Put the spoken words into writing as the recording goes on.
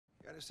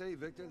Gotta say,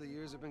 Victor, the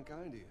years have been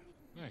kind to you.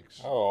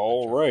 Thanks.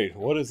 All right,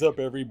 what is up,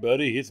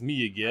 everybody? It's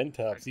me again,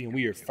 Topsy, and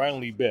we are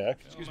finally back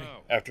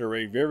after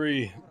a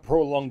very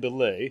prolonged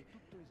delay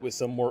with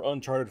some more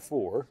Uncharted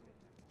 4.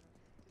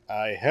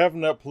 I have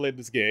not played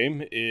this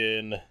game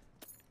in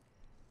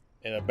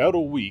about a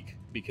week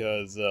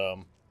because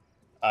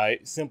I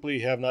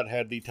simply have not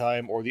had the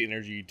time or the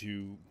energy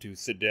to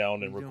sit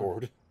down and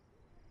record.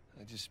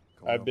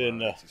 I've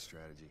been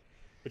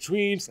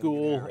between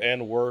school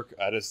and work.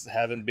 I just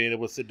haven't been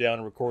able to sit down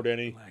and record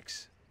any.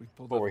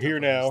 But we're here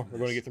now. We're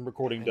going to get some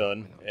recording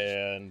done,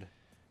 and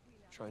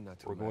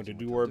we're going to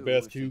do our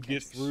best to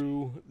get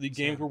through the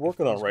games we're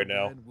working on right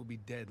now. We'll be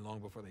dead long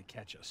before they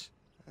catch us.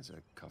 That's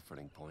a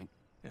comforting point.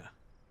 Yeah.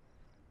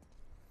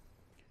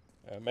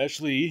 I'm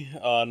actually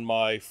on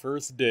my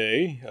first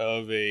day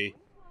of a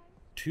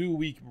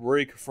 2-week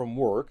break from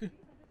work,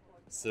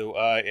 so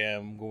I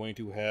am going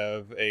to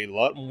have a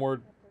lot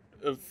more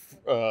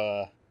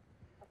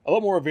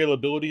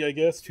availability, I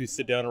guess, to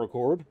sit down and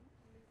record.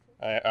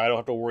 I don't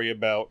have to worry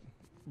about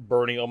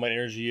burning all my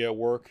energy at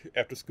work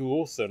after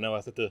school, so now I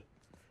have to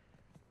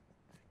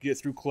get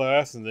through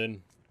class and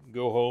then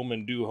go home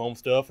and do home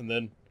stuff, and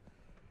then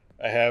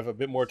I have a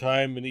bit more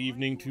time in the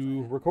evening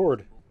to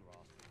record.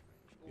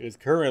 It is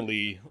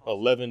currently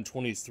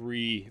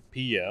 11:23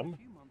 p.m.,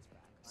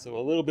 so a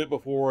little bit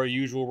before our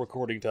usual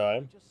recording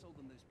time,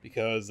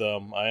 because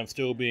I am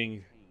still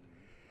being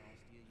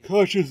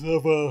cautious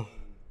of the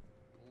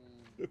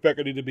fact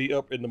I need to be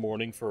up in the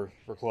morning for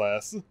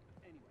class.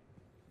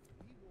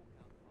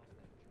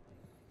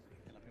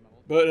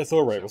 But it's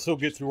alright, we'll still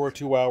get through our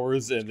 2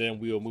 hours, and then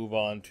we'll move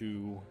on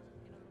to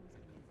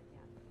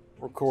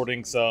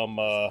recording some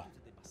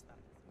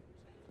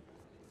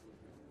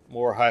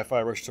more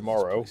Hi-Fi Rush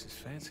tomorrow. This is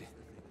fancy.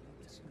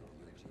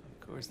 Of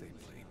course they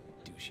play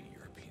douchey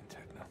European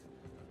techno.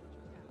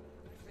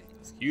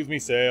 Excuse me,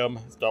 Sam.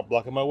 Stop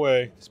blocking my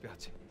way.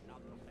 Spiazzi.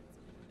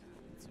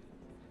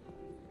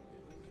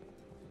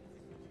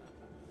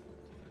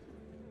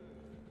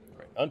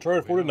 Right,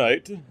 Uncharted 4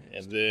 tonight,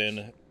 and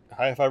then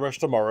Hi-Fi Rush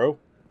tomorrow.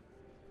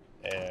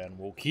 And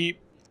we'll keep...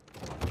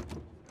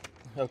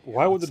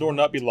 Why would the door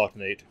not be locked,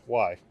 Nate?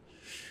 Why? It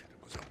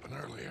was open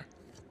earlier.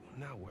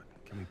 Now what?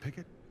 Can we pick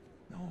it?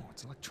 No,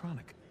 it's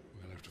electronic.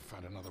 We'll have to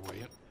find another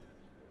way in.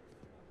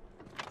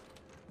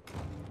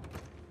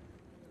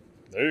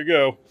 There you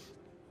go.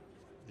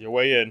 Your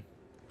way in.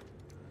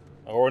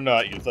 Or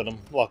not, you just let them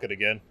lock it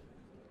again.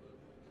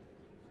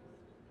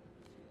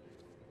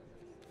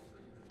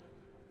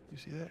 You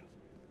see that?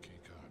 Key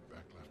card,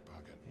 back left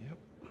pocket. Yep.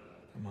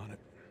 I'm on it.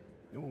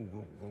 Whoa,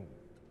 whoa, whoa.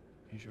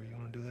 You sure you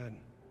want to do that?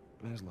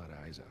 There's a lot of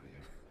eyes out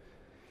here.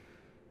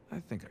 I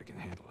think I can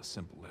handle a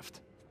simple lift.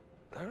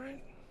 All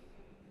right.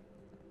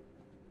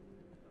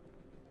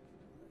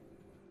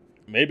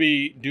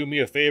 Maybe do me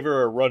a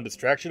favor or run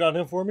distraction on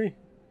him for me?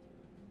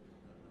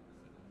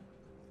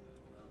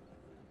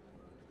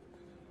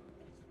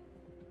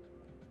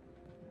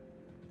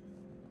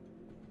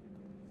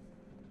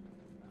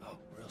 Oh,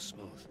 real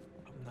smooth.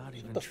 I'm not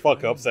even. Shut the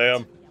fuck up,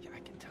 Sam. Yeah, I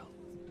can tell.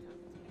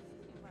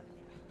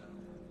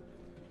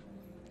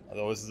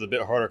 Although this is a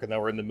bit harder because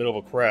now we're in the middle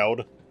of a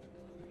crowd.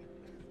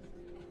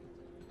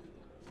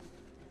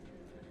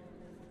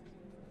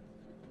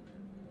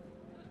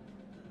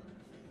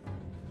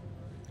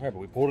 Alright, but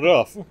we pulled it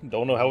off.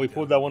 Don't know how we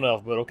pulled that one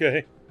off, but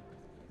okay.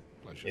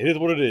 Pleasure. It is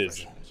what it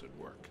is. Professionals at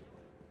work.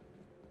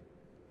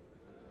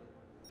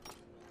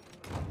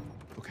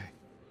 Okay.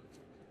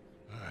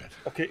 All right.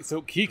 Okay,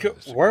 so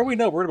Kiko, why are we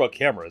not worried about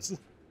cameras?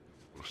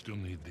 We'll still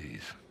need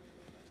these.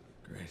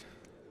 Great.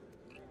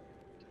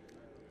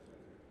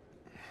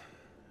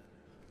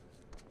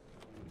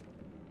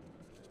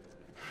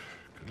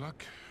 Good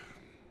luck.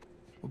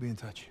 We'll be in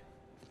touch.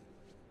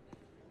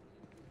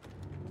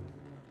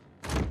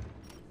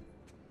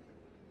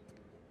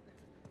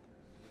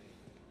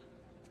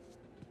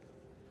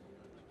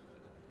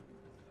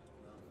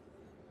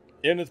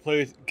 In this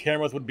place,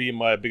 cameras would be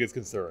my biggest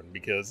concern,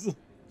 because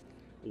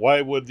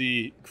why would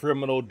the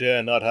criminal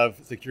den not have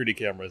security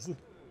cameras?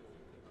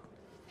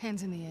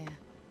 Hands in the air.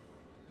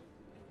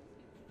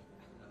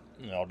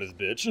 Oh, this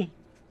bitch.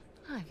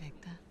 Hi,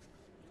 Victor.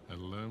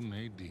 Hello,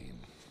 Nadine.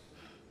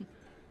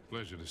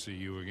 Pleasure to see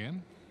you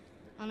again.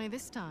 Only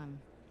this time,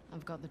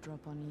 I've got the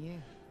drop on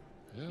you.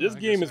 Yeah, This I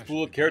game guess is I full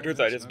should of be characters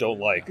glad I it's just not don't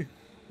over like. now.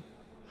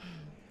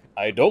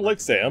 I don't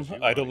like Sam,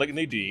 I don't like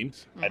Nadine,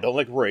 I don't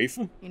like Rafe.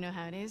 You know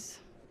how it is.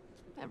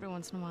 Every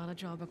once in a while, a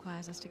job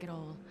requires us to get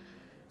all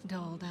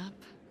dolled up.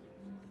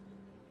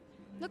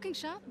 Looking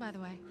sharp, by the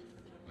way.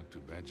 Not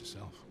too bad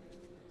yourself.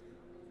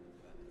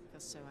 Feel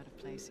so out of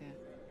place here.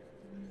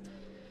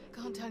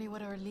 Can't tell you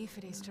what a relief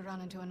it is to run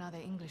into another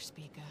English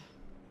speaker.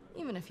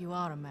 Even if you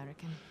are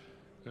American.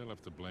 They'll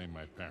have to blame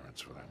my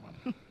parents for that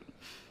one.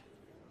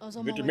 I was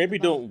on my Victor, way maybe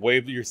to the bar. don't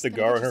wave your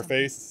cigar in her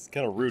face. It's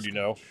kind of rude, you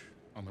know.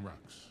 On the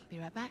rocks. Be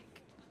right back.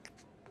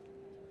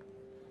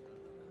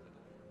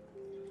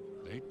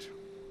 Nate,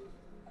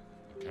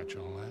 you catch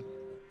all that?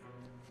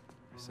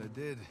 Yes, I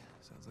did.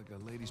 Sounds like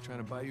a lady's trying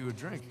to buy you a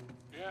drink.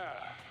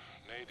 Yeah,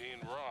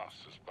 Nadine Ross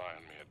is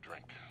buying me a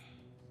drink.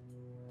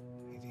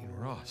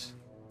 Ross.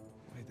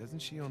 Wait, doesn't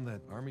she own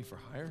that army for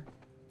hire?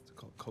 It's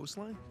called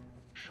Coastline?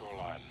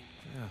 Shoreline.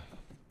 Yeah,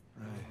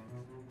 right.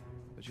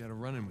 But you had a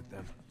run-in with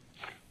them.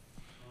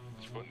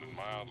 It's putting it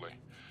mildly.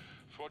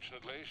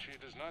 Fortunately, she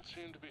does not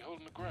seem to be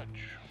holding a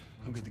grudge.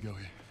 I'm good to go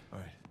here. All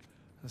right.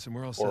 Listen,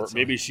 we're all Or set.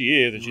 maybe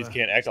she is, and she just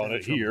can't act on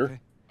it here. Okay?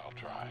 I'll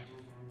try.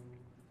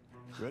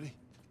 Ready?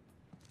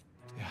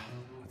 Yeah,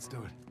 let's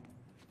do it.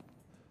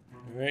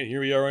 Alright,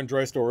 here we are in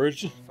dry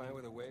storage. Find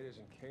where the waiters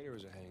and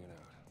caterers are hanging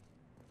out.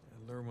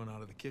 Yeah, lure one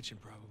out of the kitchen,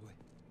 probably.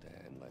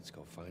 Then let's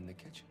go find the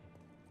kitchen.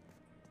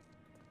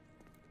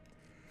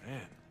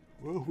 Man.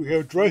 Well, we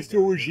have dry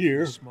storage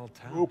here. Small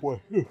town. Oh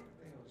boy.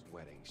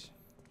 Weddings.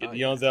 Get the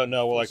yawns out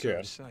now while I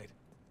can. Site.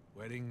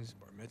 Weddings,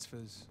 bar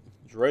mitzvahs.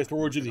 Dry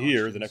storage is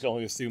here, then I can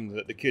only assume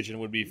that the kitchen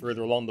would be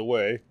further along the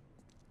way.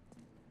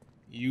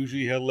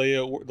 Usually how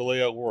the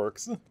layout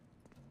works.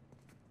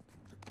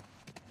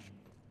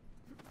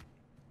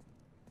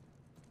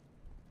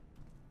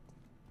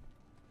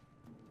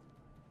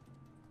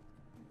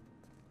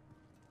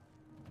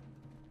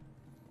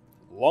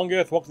 Long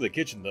ass walk to the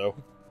kitchen though.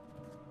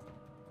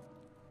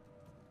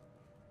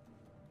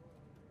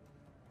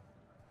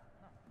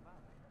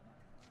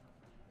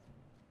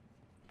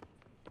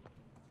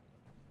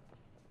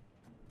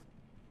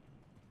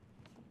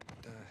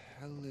 The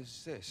hell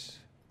is this?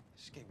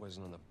 This gate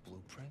wasn't on the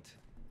blueprint.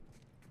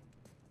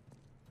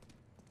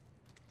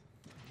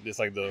 It's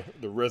like the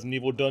Resident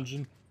Evil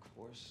dungeon. Of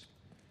course.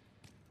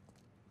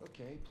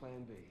 Okay,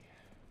 plan B.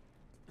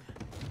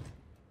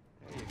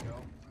 There you go.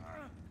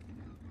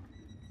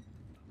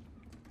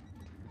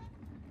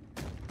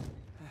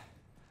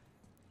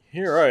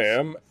 Here I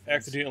am,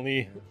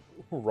 accidentally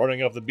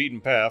running off the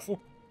beaten path.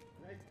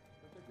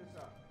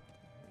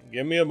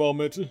 Give me a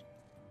moment.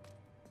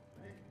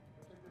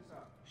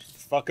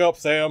 Fuck up,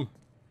 Sam.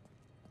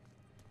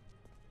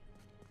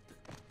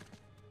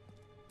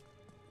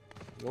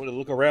 You want to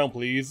look around,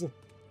 please?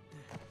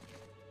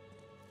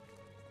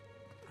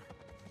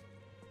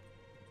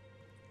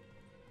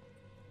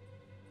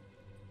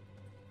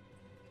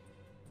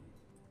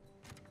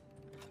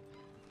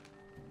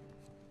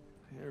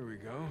 Here we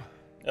go.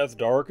 That's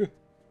dark.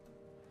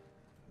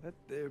 Let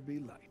there be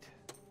light.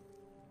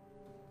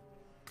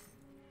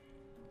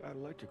 Got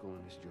electrical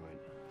in this joint.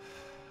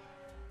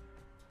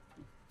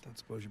 Don't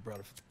suppose you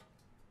brought a...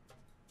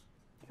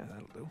 Yeah,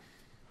 that'll do.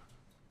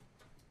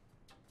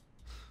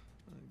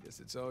 I guess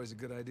it's always a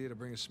good idea to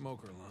bring a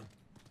smoker along.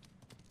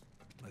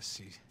 Unless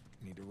you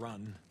need to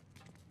run.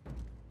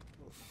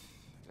 Oof.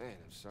 Man,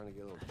 I'm starting to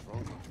get a little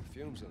drunk off the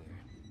fumes in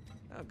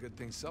here. Oh, good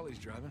thing Sully's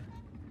driving.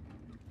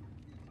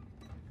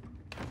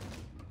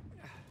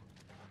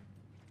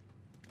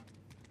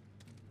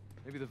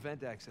 Maybe the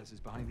vent access is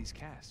behind these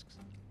casks.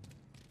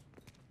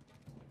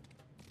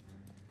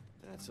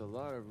 That's a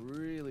lot of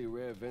really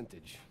rare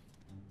vintage.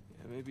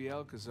 Yeah, maybe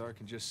Alcazar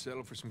can just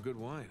settle for some good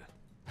wine.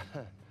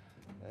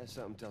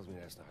 Something tells me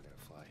that's not gonna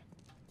fly.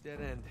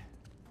 Dead end.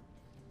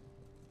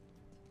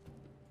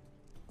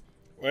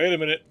 Wait a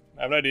minute.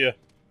 I have an idea.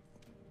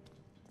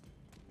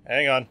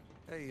 Hang on.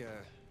 Hey,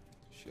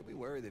 she'll be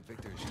worried that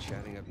Victor's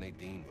chatting up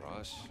Nadine,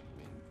 Ross. I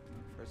mean,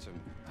 I've heard some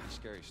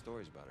scary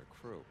stories about her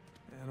crew.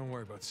 Yeah, don't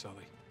worry about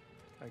Sully.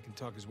 I can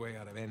talk his way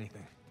out of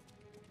anything.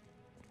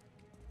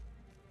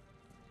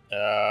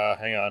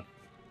 Hang on.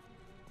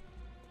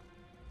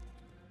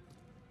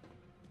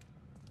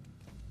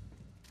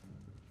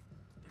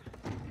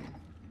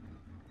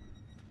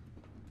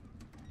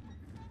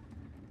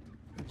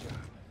 Good job.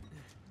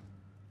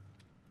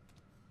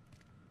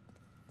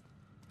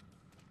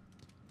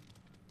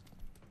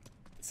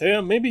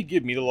 Sam, maybe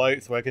give me the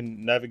light so I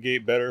can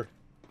navigate better.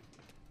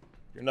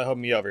 You're not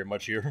helping me out very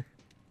much here.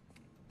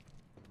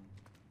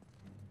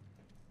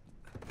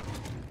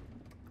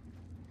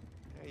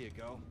 There you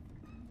go.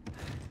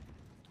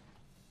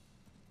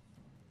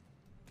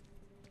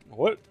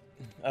 What?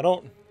 I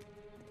don't...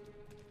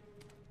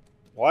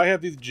 Why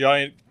have these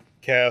giant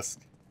casks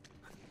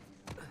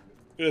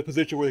in a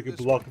position where they can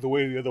block the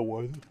way of the other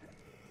ones?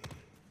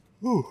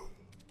 Whew.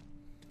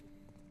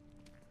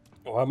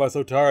 Why am I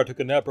so tired? I took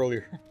a nap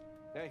earlier.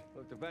 Hey,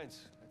 look, the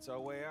vents. That's our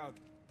way out.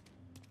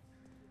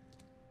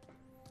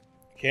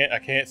 I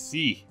can't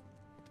see.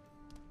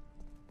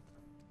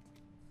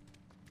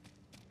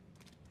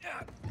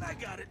 Yeah, I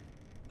got it.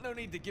 No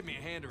need to give me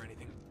a hand or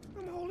anything.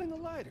 I'm holding a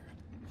lighter.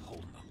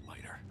 Holding a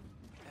lighter.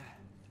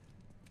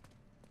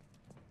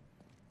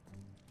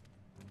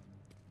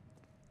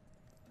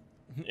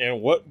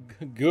 And what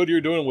good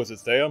you're doing with it,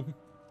 Sam?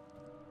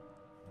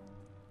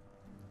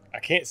 I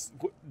can't...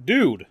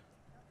 Dude!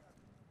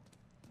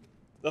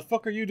 The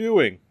fuck are you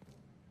doing?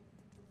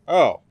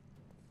 Oh.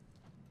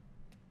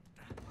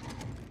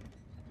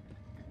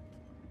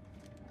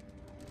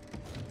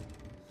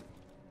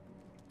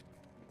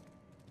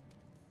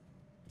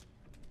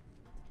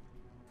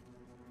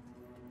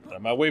 Out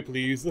of my way,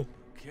 please.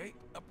 Okay,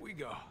 up we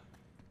go.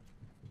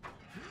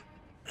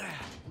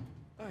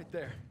 Right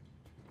there.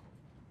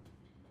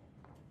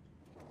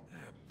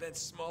 Bed's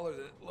smaller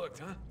than it looked,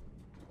 huh?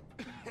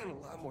 And a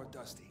lot more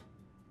dusty.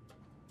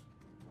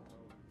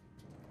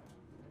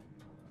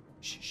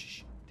 Shh, shh,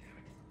 shh. Damn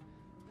it.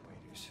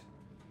 Waiters.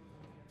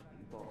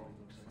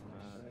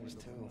 Nice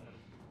too.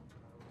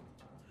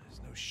 There's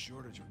no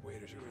shortage of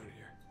waiters around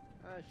here.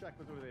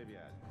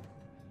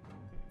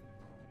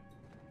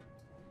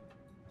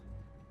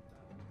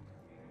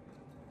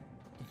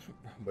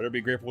 Better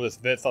be grateful this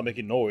vet stopped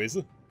making noise.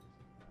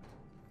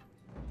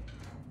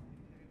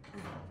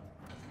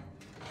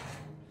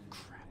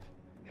 Crap.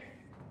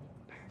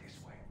 This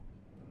way.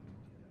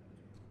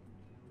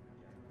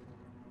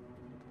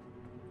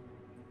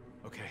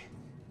 Okay.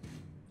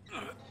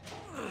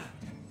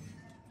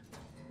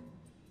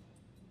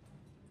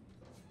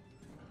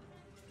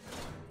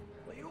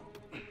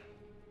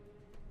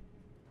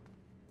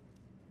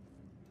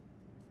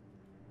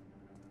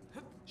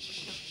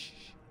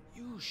 Shh.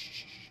 You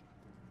shh.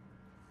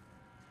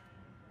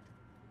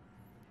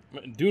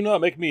 Do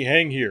not make me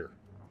hang here.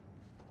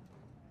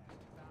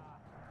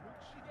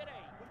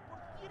 Ucciderei quel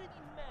portiere di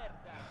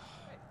merda!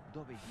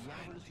 Dove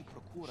diavolo si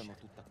procurano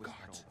tutta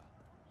questa roba?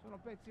 Sono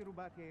pezzi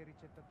rubati ai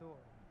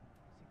ricettatori.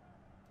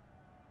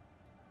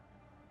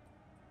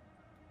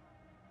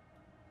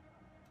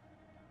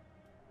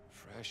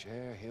 Fresh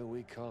air, here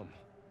we come.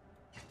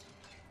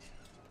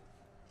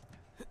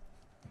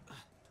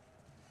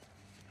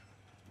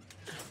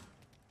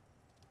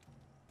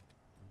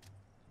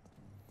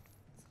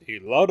 A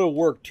lot of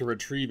work to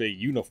retrieve a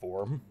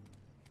uniform.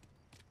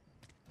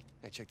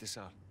 Hey, check this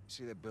out.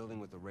 See that building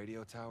with the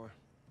radio tower?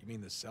 You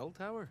mean the cell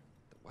tower?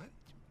 The what?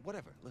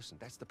 Whatever. Listen,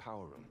 that's the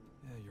power room.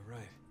 Yeah, you're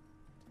right.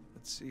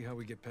 Let's see how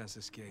we get past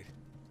this gate.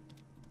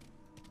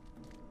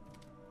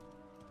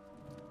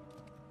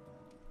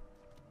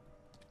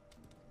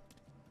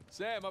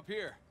 Sam, up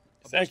here.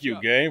 I'll Thank boost you,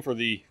 up. game, for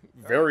the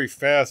very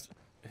fast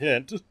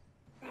hint.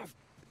 All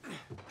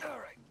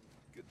right.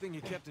 Good thing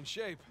you kept in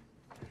shape.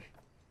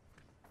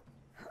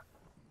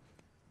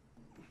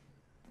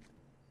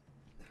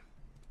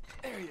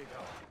 There you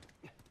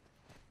go.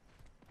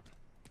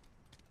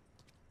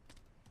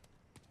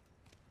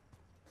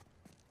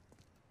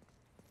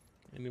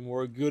 Any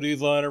more goodies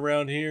lying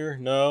around here?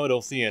 No, I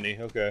don't see any.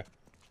 Okay.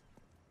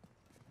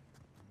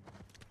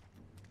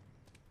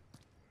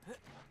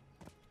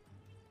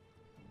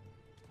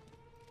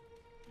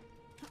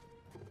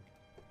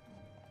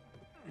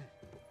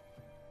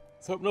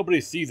 Let's hope nobody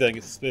sees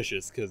anything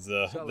suspicious, because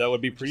Sully, that would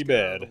be we pretty just got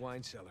out of bad. the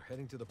wine cellar,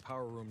 heading to the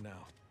power room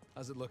now.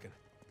 How's it looking?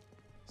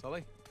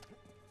 Sully?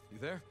 You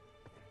there?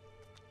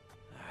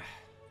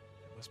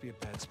 It must be a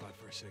bad spot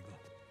for a signal.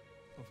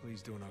 Hopefully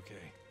he's doing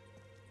okay.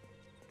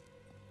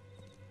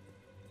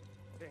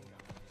 Bingo.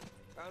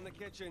 Found the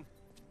kitchen.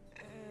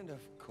 And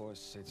of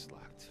course, it's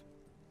locked.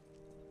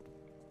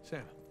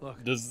 Sam,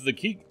 look. Does the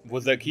key...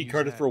 Was Maybe that key we can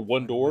carded use for that,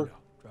 one find a door? window,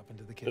 drop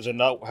into the Does kitchen. it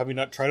not... Have you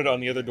not tried it on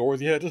the other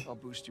doors yet? I'll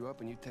boost you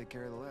up and you take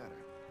care of the ladder.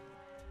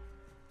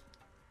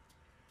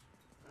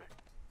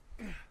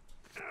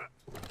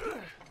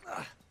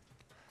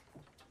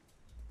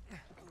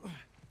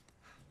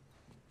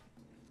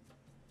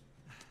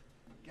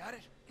 Got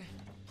it?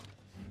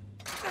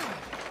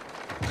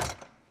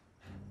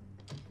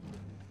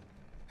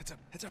 Heads up,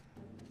 heads up.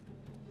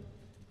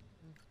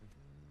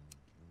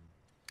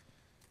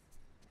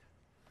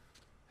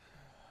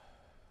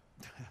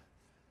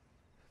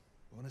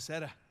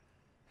 Buonasera.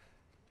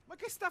 Ma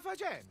che sta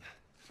facendo?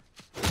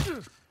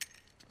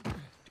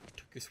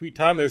 Took a sweet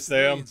time there,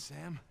 Sam.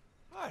 Sam.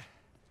 What?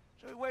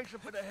 So he wakes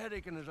up with a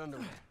headache in his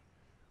underwear.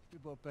 We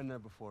both been there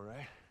before,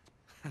 right?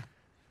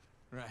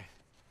 Right.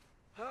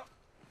 Well,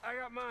 I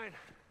got mine.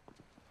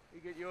 You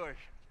get yours.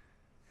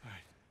 All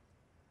right.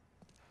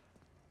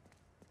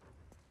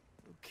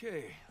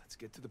 Okay, let's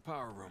get to the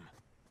power room.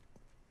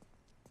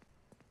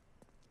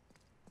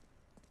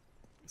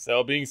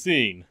 Cell being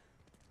seen.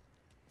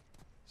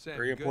 Sam,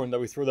 Very you good? important that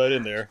we throw that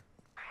in there.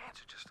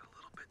 Pants are just a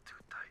little bit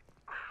too tight.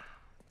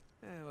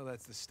 Yeah, well,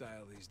 that's the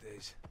style these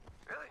days.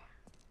 Really?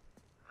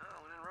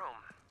 Oh, when in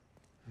Rome.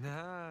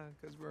 Nah,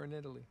 because we're in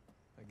Italy.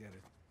 I get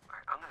it. All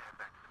right, I'm gonna head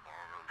back to the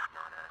ballroom. Not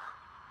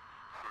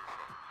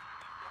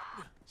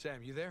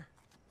Sam, you there?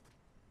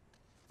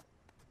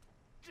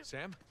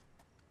 Sam?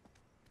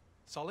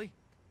 Sully?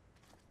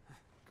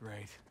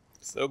 Great.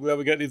 So glad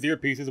we got these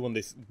earpieces when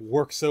they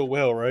work so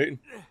well, right?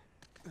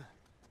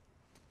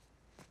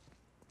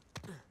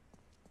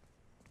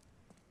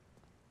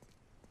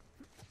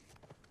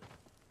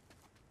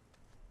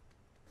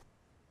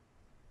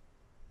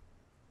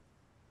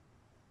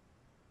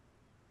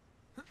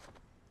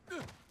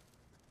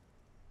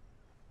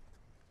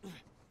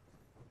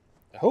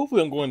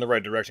 Hopefully I'm going in the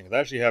right direction, because I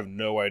actually have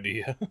no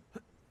idea.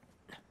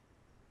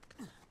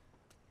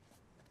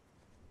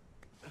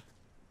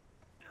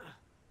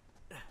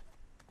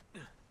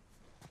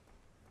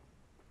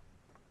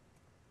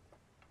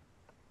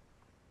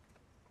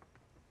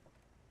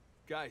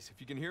 Guys, if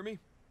you can hear me, I'm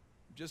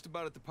just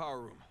about at the power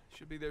room.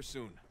 Should be there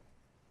soon.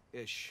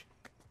 Ish.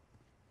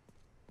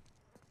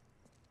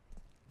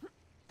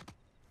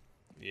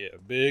 Yeah,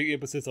 big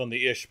emphasis on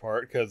the ish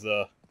part, because,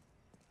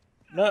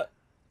 not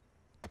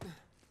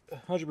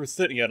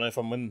 100% yet if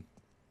I'm in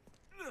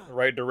the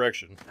right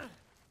direction.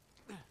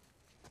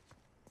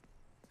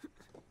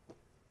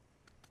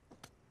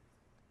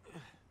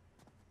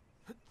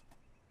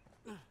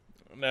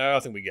 No,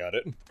 I think we got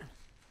it.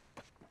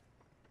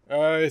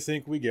 I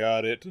think we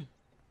got it.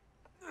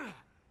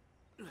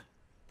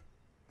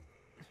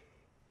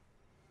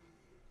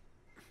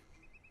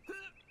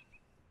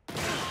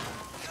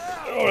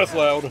 Oh, that's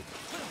loud.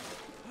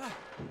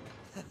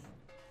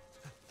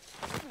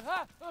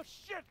 Oh,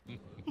 shit!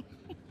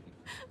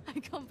 I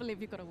can't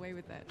believe you got away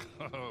with that.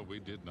 Oh, we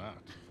did not.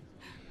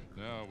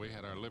 No, we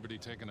had our liberty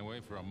taken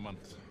away for a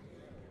month.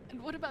 And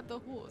what about the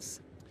horse?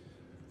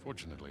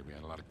 Fortunately, we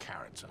had a lot of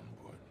carrots on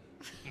board.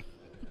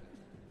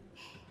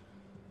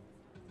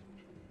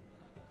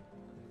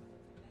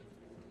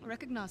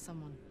 Recognize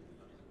someone?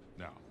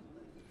 No.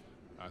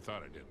 I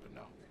thought I did, but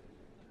no.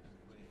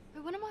 Hey,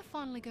 when am I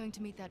finally going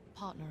to meet that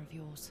partner of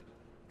yours?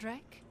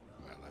 Drake?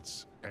 Well,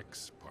 that's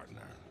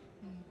ex-partner.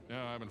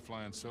 Yeah, I've been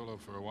flying solo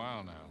for a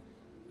while now.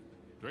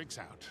 Drake's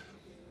out.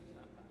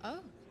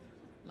 Oh.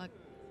 Like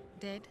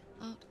dead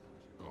out?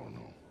 Oh,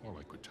 no. More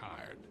like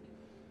retired.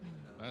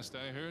 Last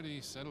I heard,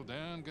 he settled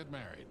down, got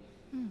married.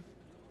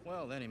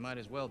 Well, then he might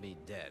as well be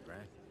dead,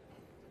 right?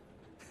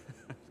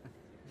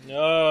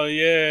 Oh,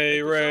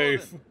 yay,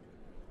 Rafe.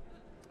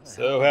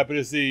 So happy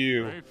to see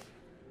you. Rafe?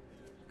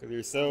 Because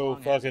you're so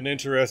fucking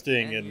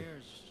interesting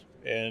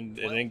and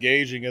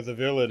engaging as a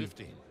villain.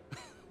 15.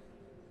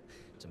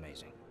 It's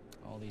amazing.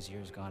 All these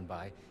years gone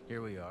by,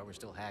 here we are, we're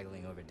still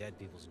haggling over dead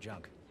people's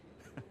junk.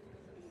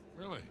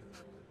 Really?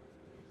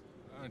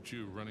 Aren't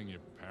you running your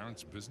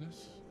parents'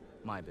 business?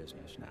 My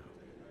business now.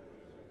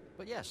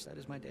 But yes, that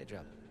is my day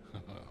job.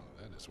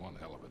 That is one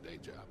hell of a day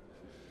job.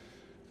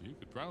 You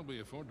could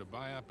probably afford to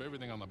buy up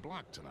everything on the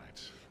block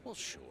tonight. Well,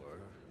 sure.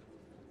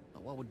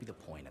 But what would be the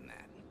point in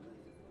that?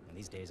 And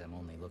these days I'm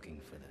only looking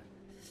for the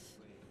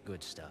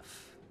good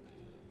stuff.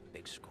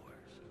 Big scores.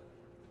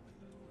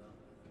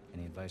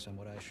 Any advice on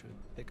what I should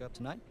pick up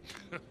tonight?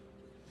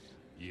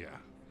 Yeah,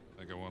 I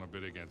think I want to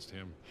bid against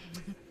him.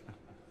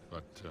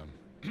 But,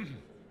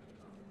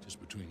 just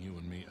between you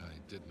and me, I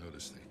did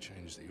notice they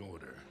changed the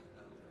order.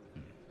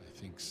 I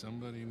think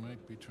somebody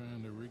might be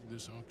trying to rig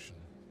this auction.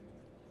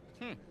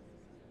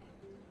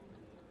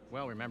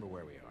 Well, remember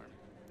where we are.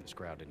 This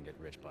crowd didn't get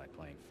rich by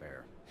playing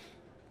fair.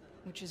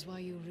 Which is why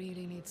you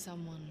really need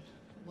someone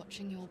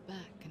watching your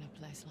back in a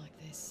place like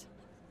this.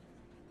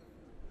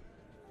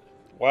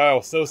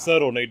 Wow, so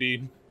subtle,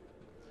 Nadine.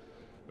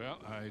 Well,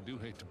 I do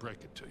hate to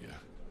break it to you.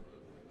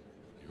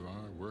 You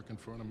are working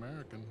for an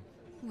American.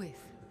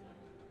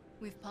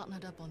 We've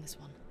partnered up on this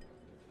one.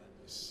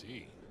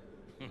 See.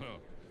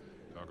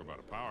 Talk about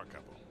a power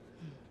couple.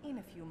 In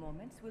a few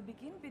moments, we'll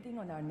begin bidding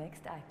on our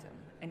next item,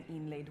 an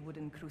inlaid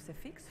wooden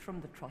crucifix from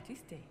the Trot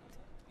Estate.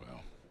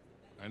 Well,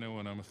 I know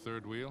when I'm a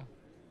third wheel.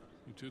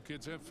 You two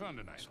kids have fun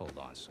tonight. Just hold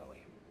on,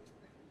 Sully.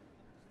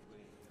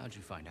 How'd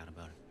you find out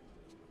about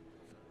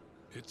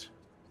it? It?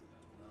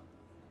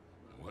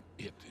 What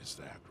it is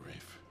that,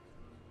 Rafe?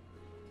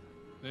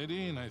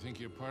 Nadine, I think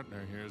your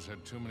partner here has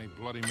had too many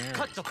Bloody Marys.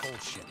 Cut the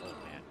bullshit, old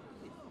man.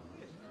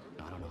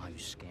 I don't know how you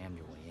scam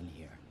your way in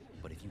here,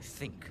 but if you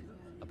think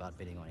about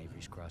bidding on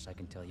Avery's Cross, I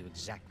can tell you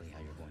exactly how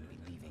you're going to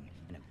be leaving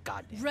in a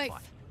goddamn Rafe.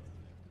 fight.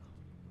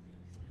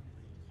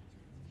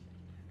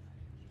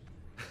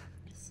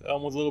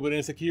 Someone's a little bit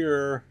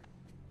insecure.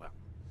 Well,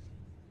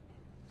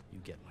 you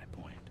get my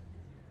point.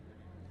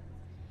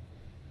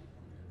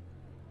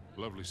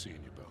 Lovely seeing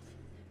you both.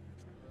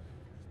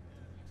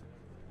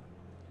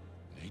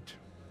 Nate?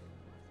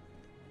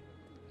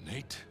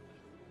 Nate?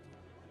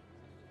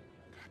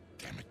 God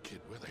damn it,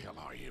 kid, where the hell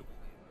are you?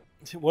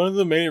 One of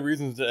the main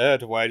reasons to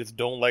add to why I just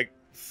don't like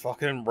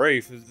fucking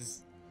Rafe is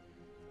just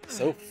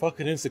so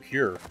fucking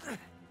insecure.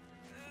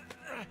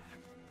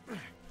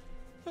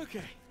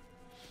 Okay.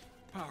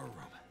 Power room.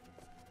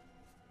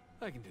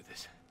 I can do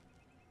this.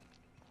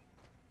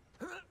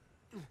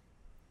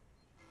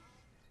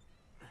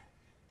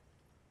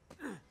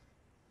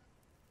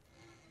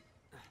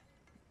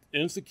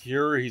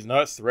 Insecure, he's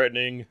not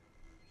threatening.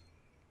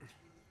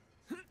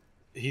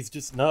 He's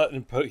just not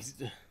he's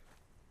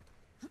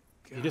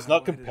just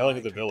not compelling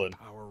as a villain.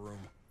 Power room.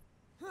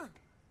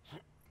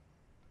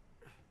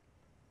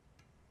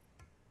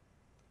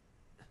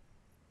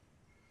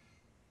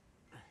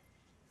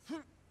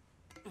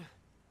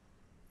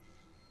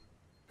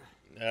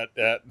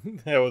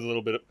 That was a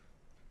little bit of...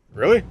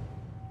 Really?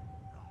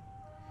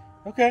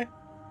 Okay.